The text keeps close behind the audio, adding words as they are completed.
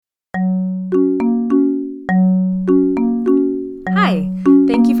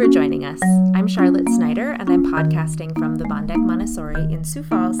Thank you for joining us. I'm Charlotte Snyder, and I'm podcasting from the Bondeck Montessori in Sioux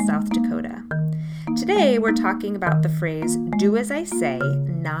Falls, South Dakota. Today, we're talking about the phrase, do as I say,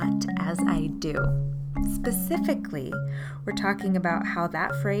 not as I do. Specifically, we're talking about how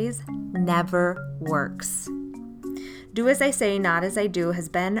that phrase never works. Do as I say, not as I do has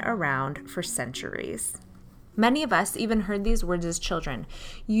been around for centuries. Many of us even heard these words as children,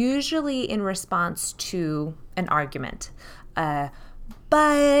 usually in response to an argument.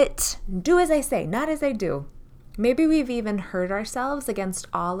 But do as I say, not as I do. Maybe we've even heard ourselves against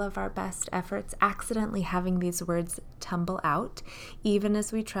all of our best efforts accidentally having these words tumble out, even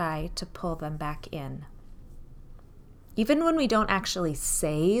as we try to pull them back in. Even when we don't actually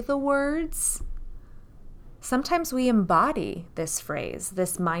say the words, sometimes we embody this phrase,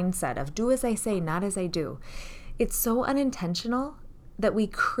 this mindset of do as I say, not as I do. It's so unintentional that we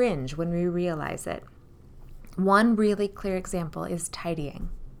cringe when we realize it. One really clear example is tidying.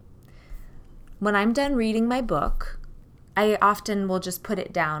 When I'm done reading my book, I often will just put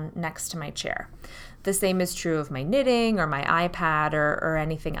it down next to my chair. The same is true of my knitting or my iPad or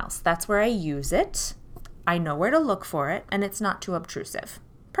anything else. That's where I use it. I know where to look for it, and it's not too obtrusive.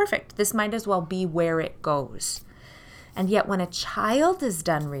 Perfect. This might as well be where it goes. And yet when a child is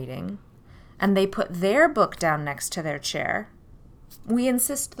done reading and they put their book down next to their chair, we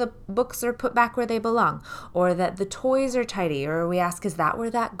insist the books are put back where they belong, or that the toys are tidy, or we ask, is that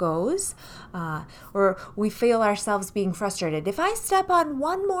where that goes? Or we feel ourselves being frustrated. If I step on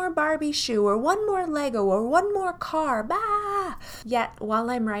one more Barbie shoe, or one more Lego, or one more car, bah! Yet,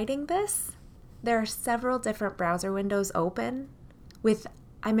 while I'm writing this, there are several different browser windows open with,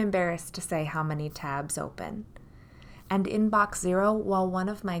 I'm embarrassed to say how many tabs open. And in box 0, while one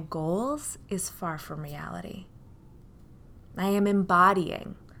of my goals is far from reality. I am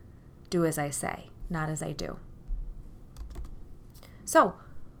embodying do as I say, not as I do. So,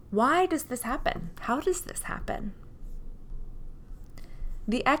 why does this happen? How does this happen?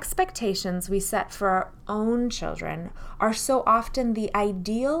 The expectations we set for our own children are so often the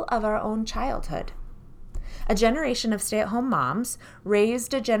ideal of our own childhood. A generation of stay-at-home moms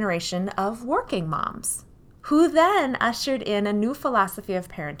raised a generation of working moms, who then ushered in a new philosophy of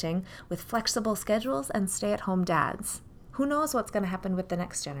parenting with flexible schedules and stay-at-home dads. Who knows what's going to happen with the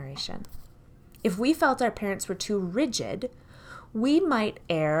next generation? If we felt our parents were too rigid, we might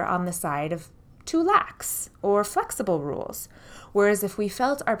err on the side of too lax or flexible rules. Whereas if we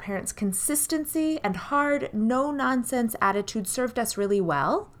felt our parents' consistency and hard, no-nonsense attitude served us really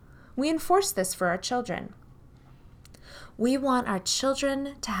well, we enforce this for our children. We want our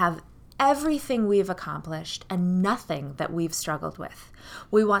children to have everything we've accomplished and nothing that we've struggled with.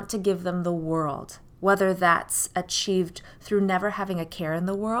 We want to give them the world, whether that's achieved through never having a care in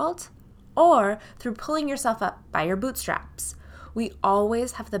the world or through pulling yourself up by your bootstraps. We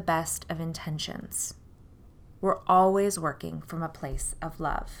always have the best of intentions. We're always working from a place of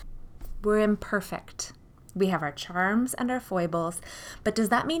love. We're imperfect. We have our charms and our foibles, but does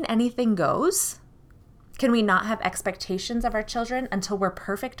that mean anything goes? Can we not have expectations of our children until we're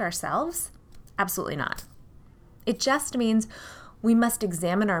perfect ourselves? Absolutely not. It just means we must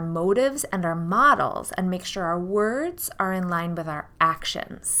examine our motives and our models and make sure our words are in line with our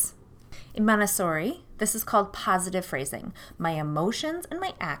actions. In Montessori, this is called positive phrasing. My emotions and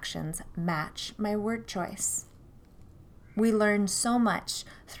my actions match my word choice. We learn so much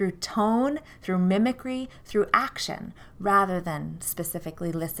through tone, through mimicry, through action, rather than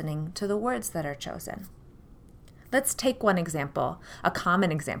specifically listening to the words that are chosen. Let's take one example, a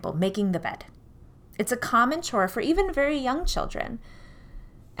common example, making the bed. It's a common chore for even very young children.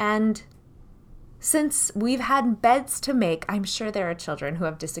 And since we've had beds to make, I'm sure there are children who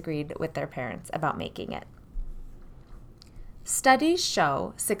have disagreed with their parents about making it. Studies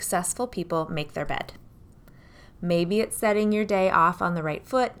show successful people make their bed. Maybe it's setting your day off on the right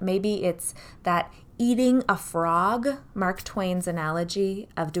foot. Maybe it's that eating a frog, Mark Twain's analogy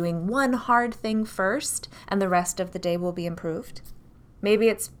of doing one hard thing first and the rest of the day will be improved. Maybe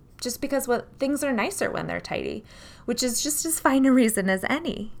it's just because things are nicer when they're tidy, which is just as fine a reason as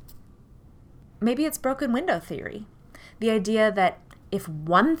any. Maybe it's broken window theory. The idea that if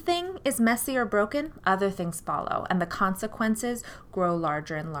one thing is messy or broken, other things follow, and the consequences grow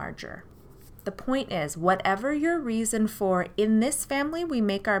larger and larger. The point is, whatever your reason for, in this family we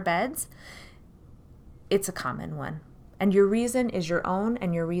make our beds, it's a common one. And your reason is your own,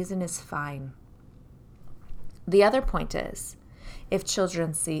 and your reason is fine. The other point is, if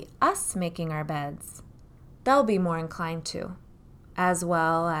children see us making our beds, they'll be more inclined to. As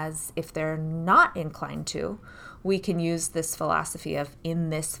well as if they're not inclined to, we can use this philosophy of in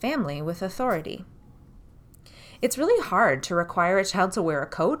this family with authority. It's really hard to require a child to wear a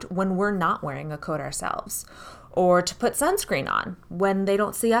coat when we're not wearing a coat ourselves, or to put sunscreen on when they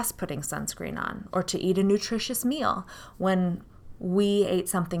don't see us putting sunscreen on, or to eat a nutritious meal when we ate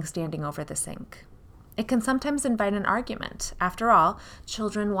something standing over the sink. It can sometimes invite an argument. After all,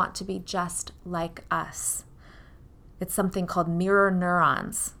 children want to be just like us. It's something called mirror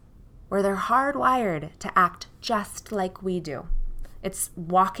neurons, where they're hardwired to act just like we do. It's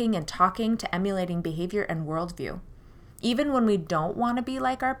walking and talking to emulating behavior and worldview. Even when we don't want to be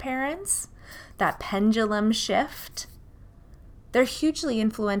like our parents, that pendulum shift, they're hugely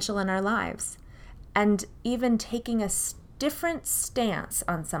influential in our lives. And even taking a different stance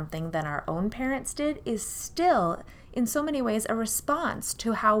on something than our own parents did is still, in so many ways, a response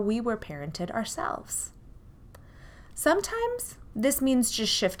to how we were parented ourselves. Sometimes this means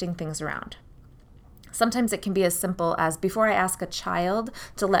just shifting things around. Sometimes it can be as simple as, before I ask a child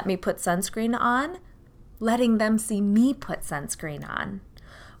to let me put sunscreen on, letting them see me put sunscreen on.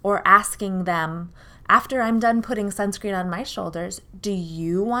 Or asking them, after I'm done putting sunscreen on my shoulders, do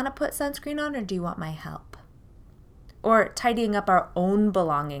you want to put sunscreen on or do you want my help? Or tidying up our own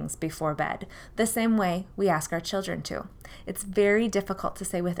belongings before bed, the same way we ask our children to. It's very difficult to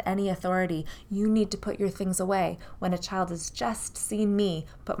say with any authority, you need to put your things away, when a child has just seen me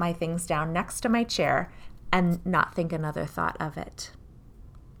put my things down next to my chair and not think another thought of it.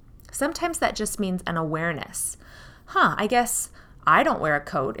 Sometimes that just means an awareness. I guess I don't wear a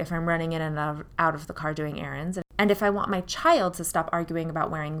coat if I'm running in and out of the car doing errands. And if I want my child to stop arguing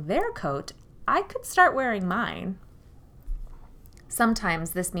about wearing their coat, I could start wearing mine.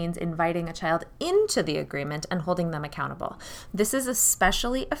 Sometimes this means inviting a child into the agreement and holding them accountable. This is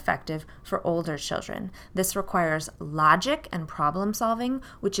especially effective for older children. This requires logic and problem solving,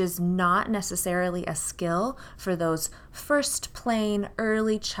 which is not necessarily a skill for those first plain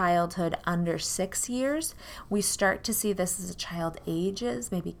early childhood under 6 years. We start to see this as a child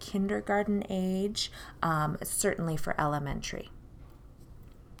ages, maybe kindergarten age, certainly for elementary.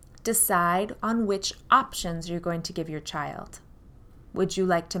 Decide on which options you're going to give your child. Would you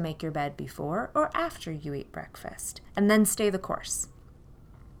like to make your bed before or after you eat breakfast? And then stay the course.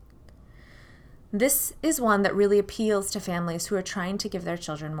 This is one that really appeals to families who are trying to give their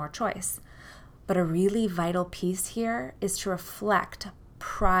children more choice. But a really vital piece here is to reflect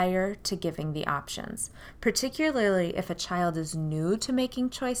prior to giving the options, particularly if a child is new to making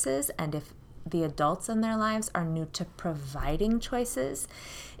choices and if the adults in their lives are new to providing choices.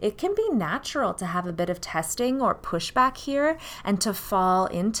 It can be natural to have a bit of testing or pushback here and to fall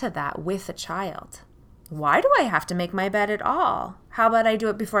into that with a child. Why do I have to make my bed at all? How about I do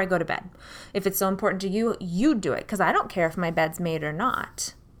it before I go to bed? If it's so important to you, you do it, because I don't care if my bed's made or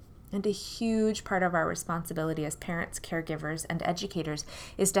not. And a huge part of our responsibility as parents, caregivers, and educators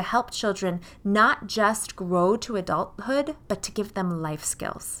is to help children not just grow to adulthood, but to give them life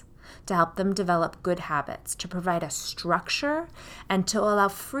skills, to help them develop good habits, to provide a structure, and to allow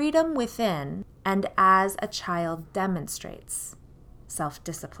freedom within and as a child demonstrates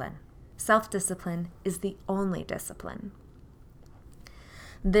self-discipline. Self-discipline is the only discipline.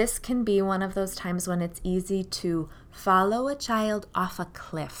 This can be one of those times when it's easy to follow a child off a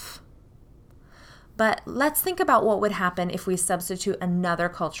cliff. But let's think about what would happen if we substitute another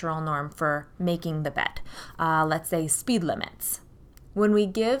cultural norm for making the bed. Let's say speed limits. When we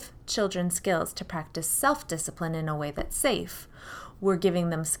give children skills to practice self-discipline in a way that's safe, we're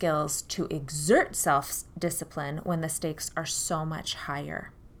giving them skills to exert self-discipline when the stakes are so much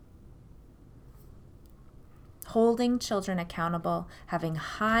higher. Holding children accountable, having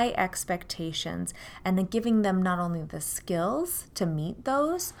high expectations, and then giving them not only the skills to meet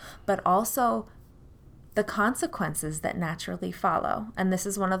those, but also the consequences that naturally follow. And this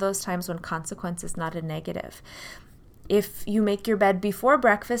is one of those times when consequence is not a negative. If you make your bed before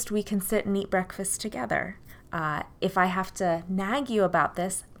breakfast, we can sit and eat breakfast together. If I have to nag you about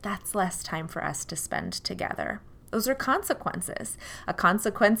this, that's less time for us to spend together. Those are consequences. A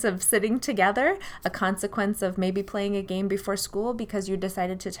consequence of sitting together, a consequence of maybe playing a game before school because you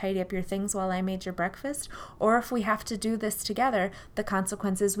decided to tidy up your things while I made your breakfast. Or if we have to do this together, the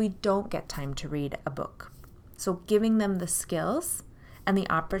consequence is we don't get time to read a book. So giving them the skills and the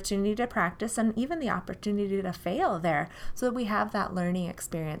opportunity to practice and even the opportunity to fail there so that we have that learning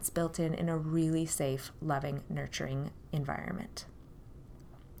experience built in a really safe, loving, nurturing environment.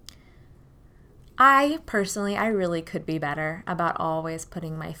 I really could be better about always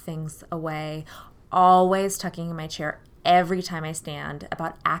putting my things away, always tucking in my chair every time I stand,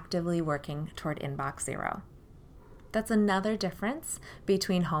 about actively working toward inbox zero. That's another difference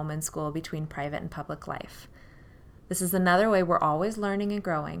between home and school, between private and public life. This is another way we're always learning and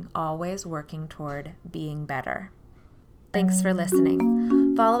growing, always working toward being better. Thanks for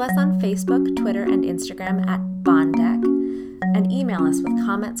listening. Follow us on Facebook, Twitter, and Instagram at Bondec, and email us with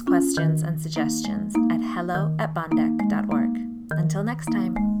comments, questions, and suggestions at hello@bondec.org. Until next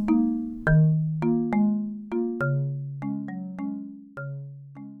time.